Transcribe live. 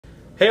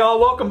Hey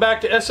all, welcome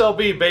back to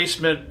SLB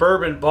Basement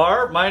Bourbon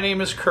Bar. My name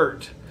is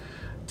Kurt.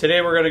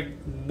 Today we're going to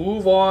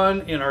move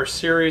on in our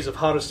series of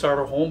how to start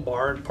a home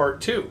bar in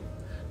part 2.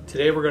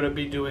 Today we're going to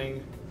be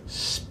doing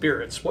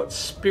spirits. What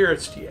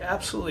spirits do you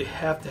absolutely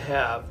have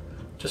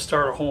to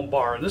start a home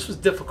bar? And this was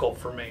difficult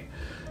for me.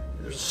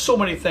 There's so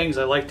many things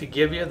I like to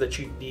give you that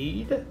you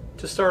need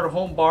to start a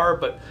home bar,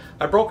 but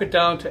I broke it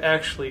down to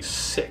actually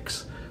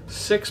six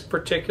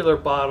particular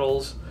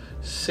bottles,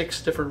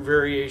 6 different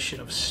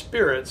variation of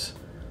spirits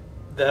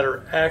that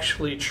are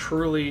actually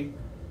truly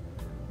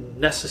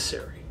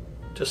necessary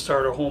to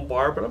start a home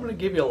bar, but I'm going to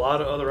give you a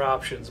lot of other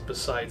options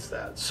besides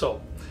that.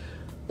 So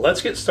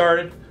let's get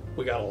started.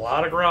 We got a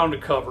lot of ground to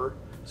cover,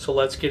 so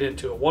let's get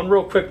into it. One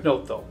real quick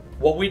note though.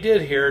 What we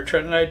did here,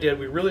 Trent and I did,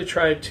 we really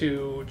tried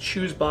to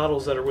choose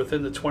bottles that are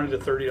within the $20 to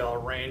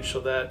 $30 range so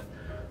that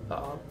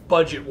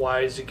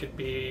budget-wise it could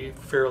be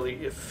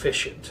fairly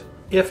efficient.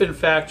 If in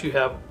fact you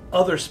have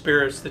other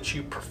spirits that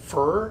you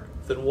prefer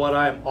than what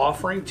I'm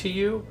offering to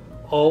you,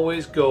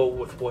 always go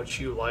with what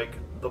you like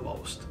the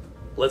most.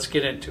 Let's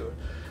get into it.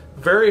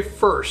 Very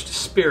first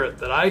spirit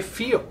that I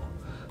feel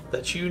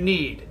that you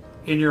need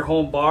in your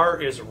home bar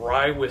is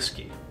rye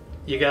whiskey.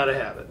 You gotta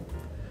have it.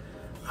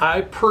 I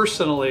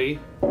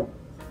personally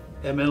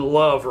am in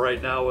love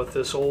right now with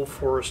this Old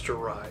Forester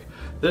rye.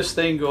 This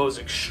thing goes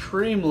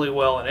extremely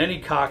well in any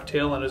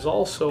cocktail and is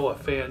also a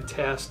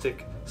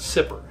fantastic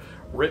sipper.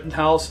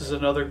 Rittenhouse is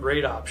another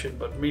great option,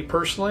 but me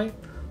personally,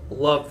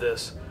 love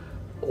this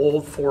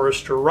Old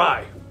Forester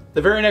rye.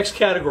 The very next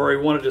category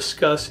we want to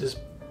discuss is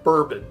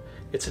bourbon.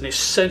 It's an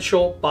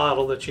essential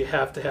bottle that you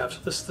have to have. So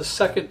this is the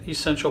second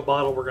essential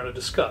bottle we're going to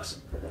discuss.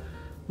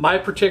 My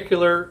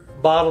particular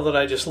bottle that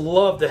I just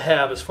love to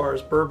have as far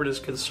as bourbon is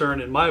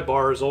concerned in my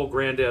bar is Old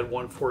Grandad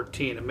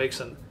 114. It makes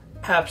an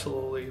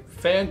absolutely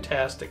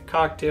fantastic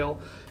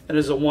cocktail and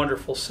is a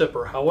wonderful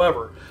sipper.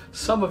 However,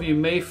 some of you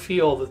may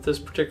feel that this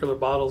particular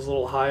bottle is a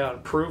little high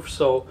on proof,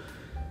 so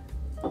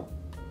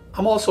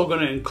I'm also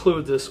going to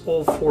include this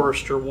Old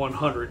Forester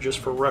 100 just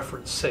for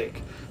reference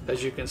sake.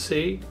 As you can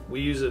see,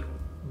 we use it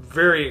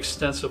very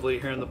extensively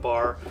here in the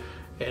bar,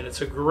 and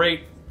it's a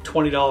great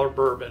 $20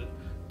 bourbon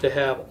to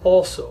have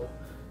also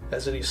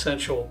as an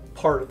essential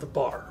part of the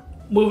bar.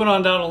 Moving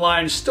on down the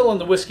line, still in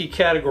the whiskey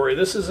category,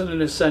 this isn't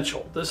an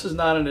essential. This is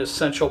not an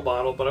essential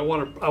bottle, but I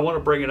want to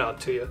bring it out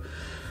to you.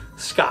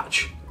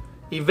 Scotch.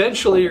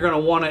 Eventually you're going to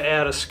want to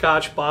add a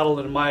Scotch bottle,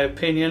 in my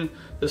opinion.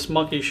 This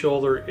Monkey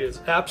Shoulder is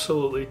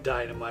absolutely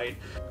dynamite.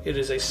 It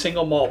is a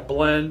single malt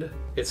blend.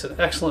 It's an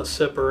excellent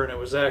sipper, and it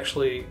was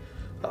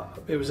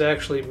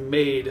actually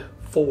made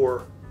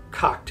for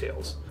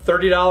cocktails.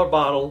 $30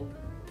 bottle.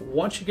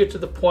 Once you get to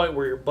the point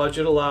where your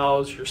budget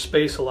allows, your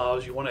space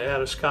allows, you want to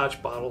add a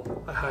Scotch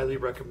bottle, I highly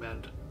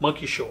recommend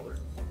Monkey Shoulder.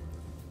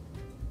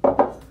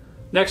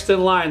 Next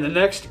in line, the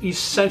next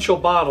essential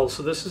bottle.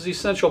 So this is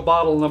essential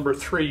bottle number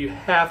 3. You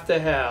have to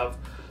have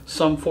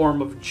some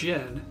form of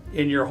gin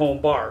in your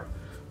home bar.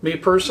 Me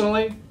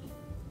personally,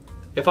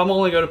 if I'm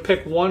only going to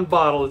pick one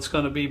bottle, it's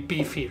going to be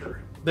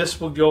Beefeater.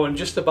 This will go in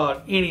just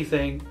about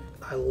anything.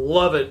 I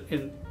love it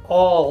in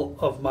all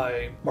of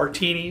my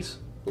martinis.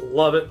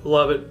 Love it,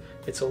 love it.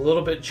 It's a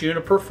little bit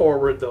juniper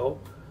forward though.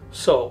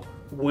 So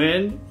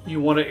when you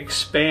want to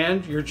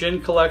expand your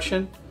gin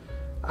collection,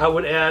 I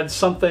would add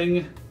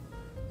something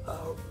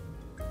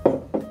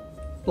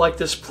like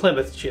this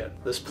Plymouth gin.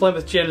 This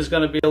Plymouth gin is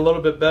going to be a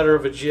little bit better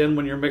of a gin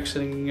when you're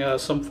mixing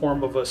some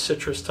form of a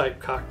citrus type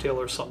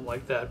cocktail or something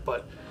like that,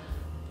 but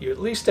you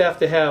at least have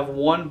to have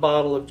one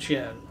bottle of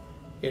gin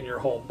in your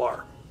home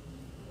bar.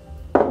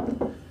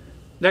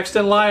 Next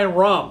in line,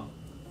 rum.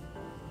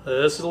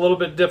 This is a little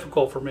bit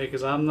difficult for me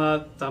because I'm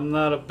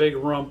not a big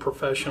rum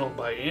professional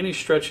by any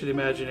stretch of the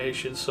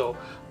imagination, so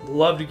I'd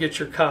love to get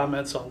your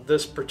comments on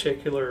this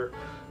particular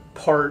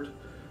part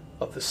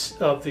of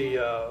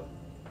the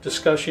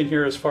discussion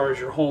here as far as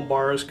your home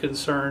bar is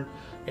concerned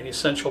and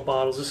essential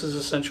bottles. This is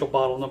essential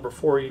bottle number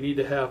 4. You need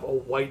to have a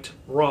white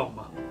rum.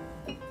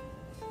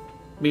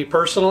 Me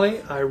personally,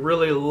 I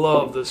really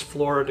love this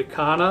Flor De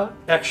Cana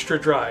extra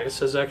dry. It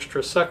says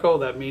extra secco,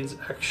 that means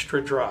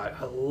extra dry.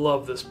 I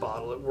love this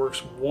bottle. It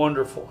works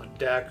wonderful in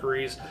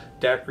daiquiris,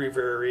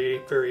 daiquiri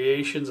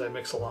variations. I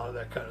mix a lot of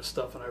that kind of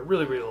stuff and I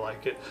really, really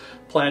like it.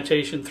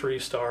 Plantation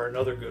 3-star,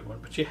 another good one.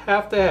 But you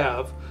have to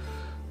have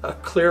a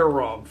clear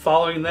rum.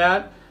 Following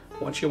that,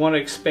 once you want to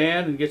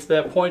expand and get to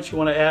that point, you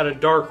want to add a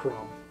dark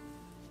rum.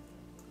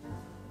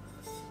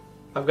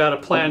 I've got a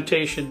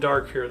Plantation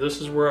Dark here.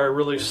 This is where I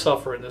really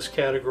suffer in this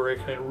category.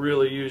 I can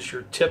really use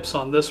your tips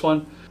on this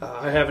one.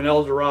 I have an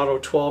El Dorado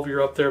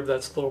 12-year up there, but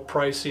that's a little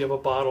pricey of a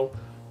bottle.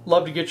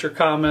 Love to get your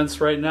comments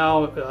right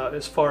now.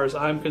 As far as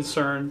I'm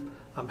concerned,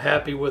 I'm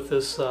happy with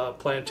this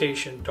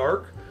Plantation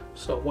Dark.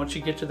 So once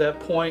you get to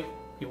that point,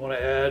 you want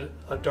to add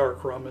a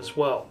dark rum as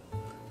well.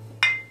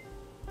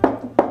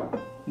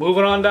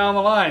 Moving on down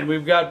the line,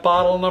 we've got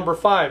bottle number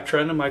 5.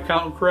 Trent, am I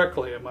counting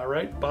correctly? Am I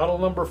right? Bottle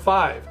number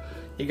 5.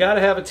 You got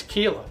to have a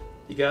tequila.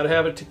 You got to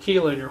have a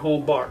tequila in your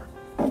home bar.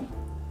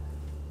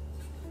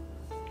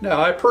 Now,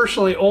 I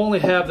personally only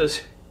have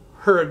this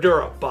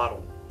Herradura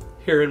bottle.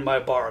 here in my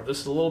bar. This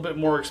is a little bit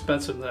more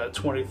expensive than that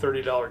 $20,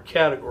 $30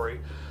 category.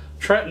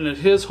 Trenton at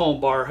his home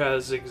bar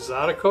has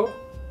Exotico.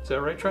 Is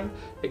that right, Trenton?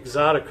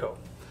 Exotico.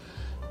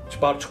 It's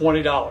about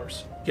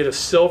 $20. Get a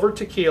silver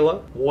tequila,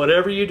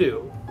 whatever you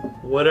do,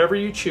 whatever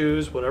you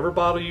choose, whatever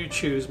bottle you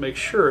choose, make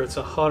sure it's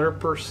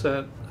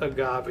 100%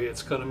 agave.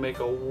 It's going to make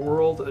a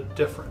world of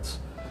difference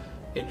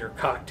in your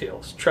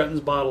cocktails.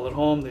 Trenton's bottle at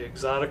home, the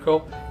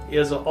Exotico,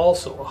 is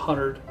also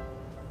 100%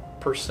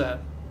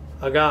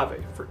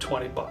 agave for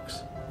 20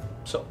 bucks.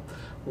 So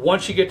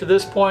once you get to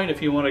this point,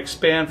 if you want to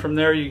expand from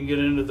there, you can get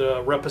into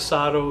the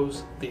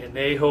reposados, the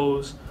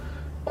anejos.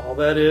 All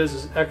that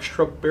is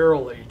extra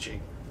barrel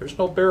aging. There's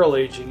no barrel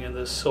aging in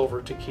this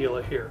silver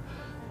tequila here.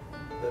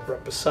 The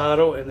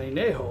reposado and the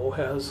anejo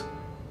has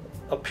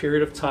a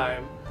period of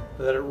time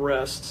that it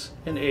rests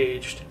and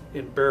aged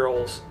in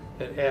barrels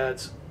and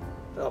adds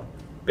a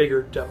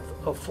bigger depth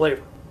of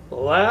flavor.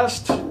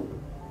 Last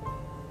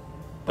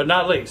but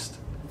not least,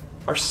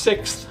 our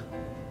sixth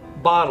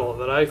bottle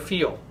that I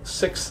feel,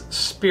 sixth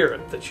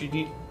spirit that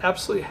you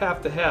absolutely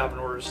have to have in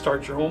order to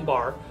start your home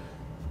bar,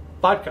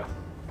 vodka.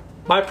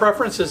 My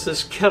preference is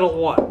this Kettle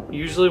One.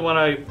 Usually when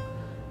I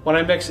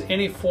mix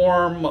any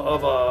form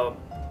of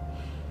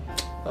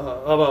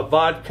a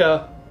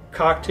vodka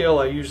cocktail,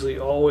 I usually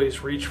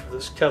always reach for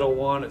this Kettle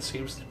One. It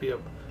seems to be a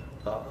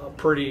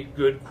pretty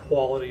good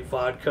quality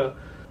vodka.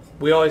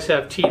 We always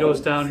have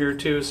Titos down here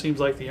too. It seems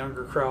like the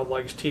younger crowd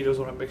likes Titos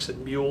when I'm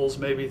mixing mules,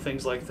 maybe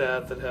things like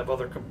that have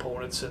other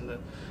components in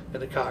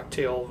the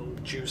cocktail,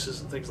 and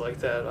juices and things like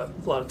that. A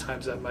lot of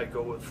times that might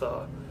go with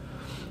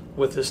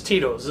this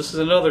Titos. This is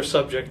another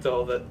subject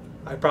though that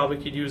I probably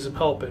could use some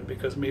help in,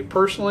 because me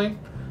personally,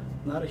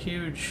 I'm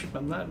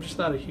just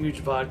not a huge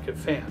vodka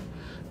fan.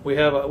 We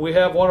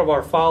have one of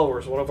our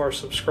followers, one of our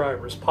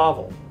subscribers,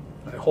 Pavel.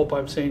 I hope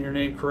I'm saying your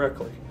name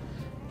correctly.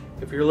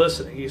 If you're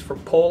listening, he's from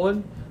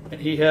Poland, and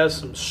he has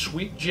some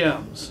sweet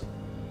gems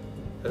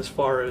as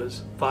far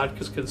as vodka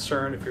is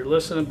concerned. If you're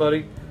listening,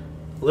 buddy,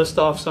 list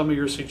off some of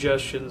your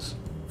suggestions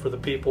for the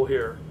people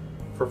here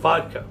for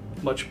vodka.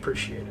 Much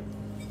appreciated.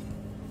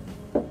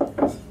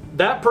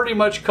 That pretty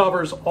much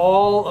covers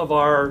all of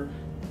our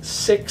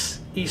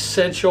 6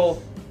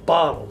 essential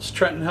bottles.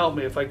 Trenton, help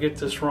me if I get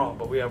this wrong,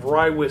 but we have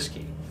rye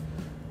whiskey,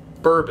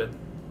 bourbon,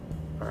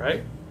 all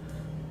right?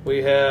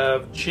 We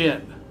have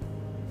gin,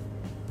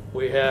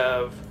 we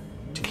have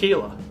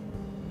tequila,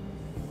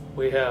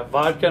 we have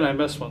vodka, and I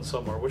missed one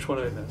somewhere. Which one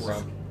did I miss?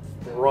 Rum.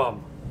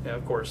 Rum. Yeah,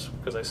 of course,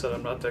 because I said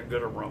I'm not that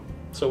good at rum.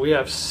 So we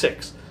have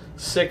six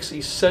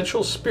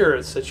essential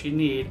spirits that you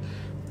need,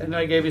 and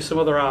I gave you some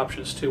other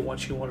options too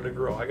once you wanted to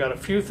grow. I got a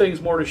few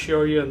things more to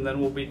show you, and then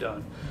we'll be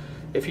done.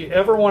 If you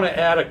ever want to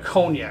add a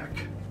cognac,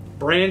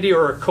 brandy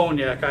or a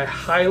cognac, I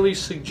highly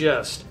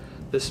suggest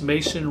this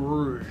Maison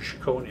Rogue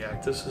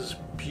cognac. This is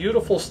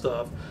beautiful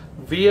stuff,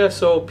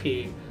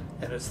 VSOP,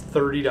 and it's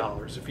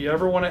 $30. If you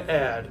ever want to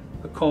add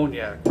a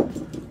cognac,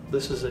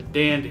 this is a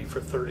dandy for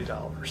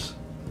 $30.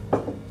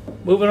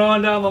 Moving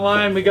on down the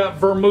line, we got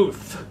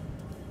vermouth.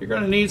 You're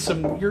going to need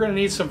some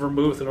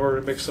vermouth in order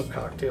to mix some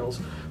cocktails.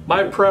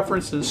 My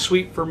preference in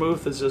sweet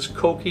vermouth is this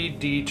Cocchi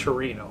Di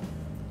Torino.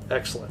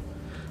 Excellent.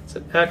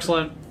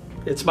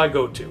 It's my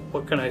go-to.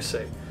 What can I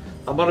say?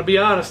 I'm going to be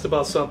honest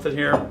about something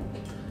here.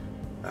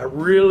 I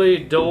really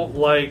don't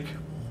like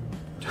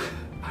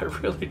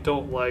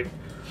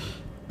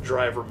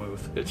dry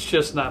vermouth. It's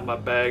just not my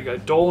bag. A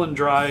Dolan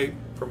Dry,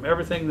 from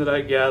everything that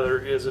I gather,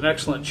 is an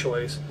excellent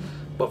choice.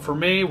 But for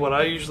me, what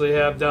I usually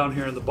have down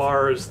here in the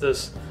bar is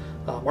this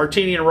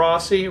Martini and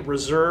Rossi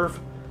Reserve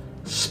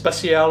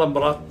Speciale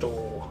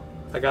Ambrato.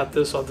 I got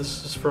this.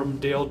 This is from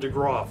Dale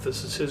DeGroff.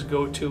 This is his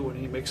go-to when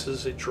he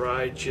mixes a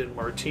dry gin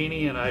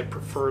martini, and I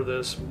prefer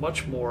this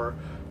much more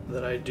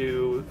than I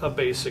do a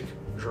basic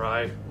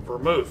dry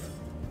vermouth.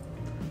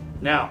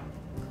 Now,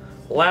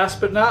 last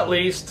but not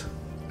least,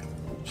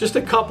 just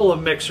a couple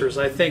of mixers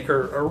I think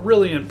are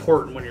really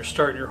important when you're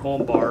starting your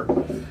home bar.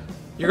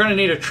 You're going to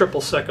need a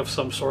triple sec of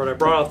some sort. I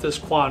brought out this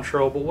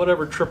Cointreau, but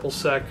whatever triple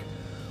sec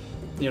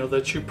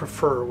that you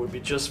prefer would be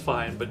just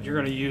fine, but you're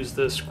going to use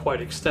this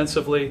quite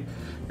extensively.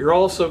 You're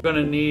also going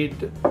to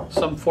need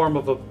some form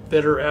of a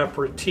bitter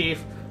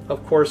aperitif.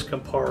 Of course,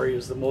 Campari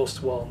is the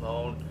most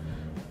well-known.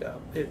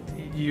 You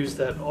use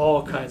that in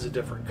all kinds of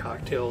different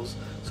cocktails.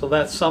 So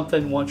that's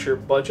something, once your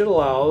budget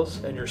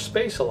allows and your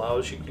space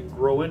allows, you can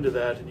grow into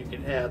that and you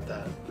can add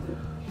that.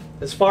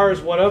 As far as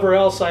whatever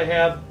else I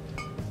have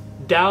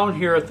down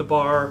here at the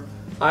bar,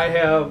 I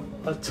have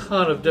a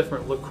ton of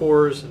different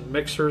liqueurs and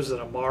mixers and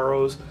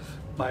amaros.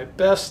 My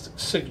best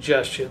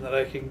suggestion that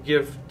I can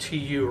give to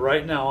you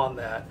right now on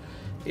that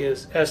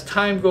is, as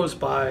time goes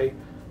by,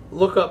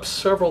 look up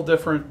several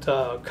different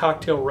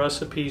cocktail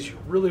recipes you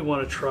really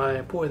want to try.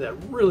 And boy, that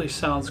really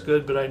sounds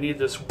good, but I need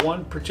this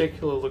one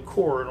particular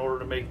liqueur in order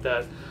to make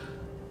that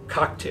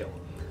cocktail.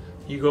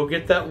 You go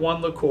get that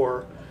one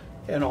liqueur,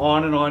 and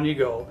on you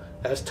go.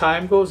 As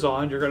time goes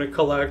on, you're going to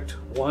collect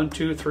 1,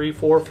 2, 3,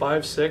 4,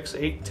 5, 6,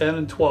 8, 10,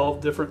 and 12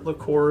 different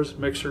liqueurs,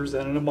 mixers,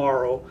 and an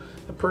amaro.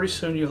 And pretty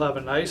soon you'll have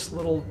a nice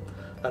little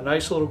a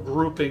nice little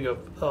grouping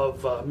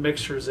of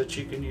mixtures that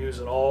you can use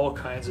in all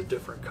kinds of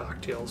different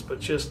cocktails, but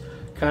just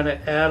kind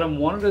of add them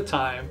one at a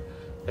time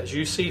as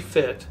you see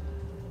fit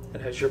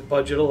and as your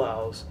budget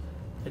allows,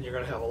 and you're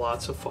going to have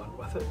lots of fun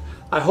with it.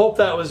 I hope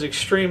that was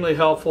extremely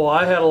helpful.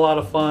 I had a lot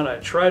of fun. I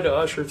tried to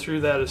usher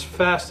through that as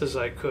fast as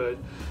I could.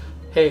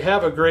 Hey,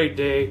 have a great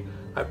day.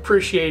 I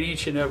appreciate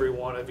each and every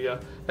one of you.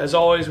 As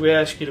always, we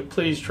ask you to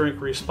please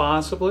drink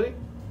responsibly,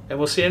 and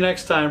we'll see you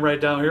next time right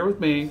down here with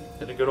me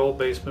in the good old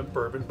basement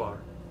bourbon bar.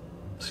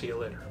 See you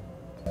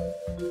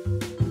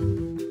later.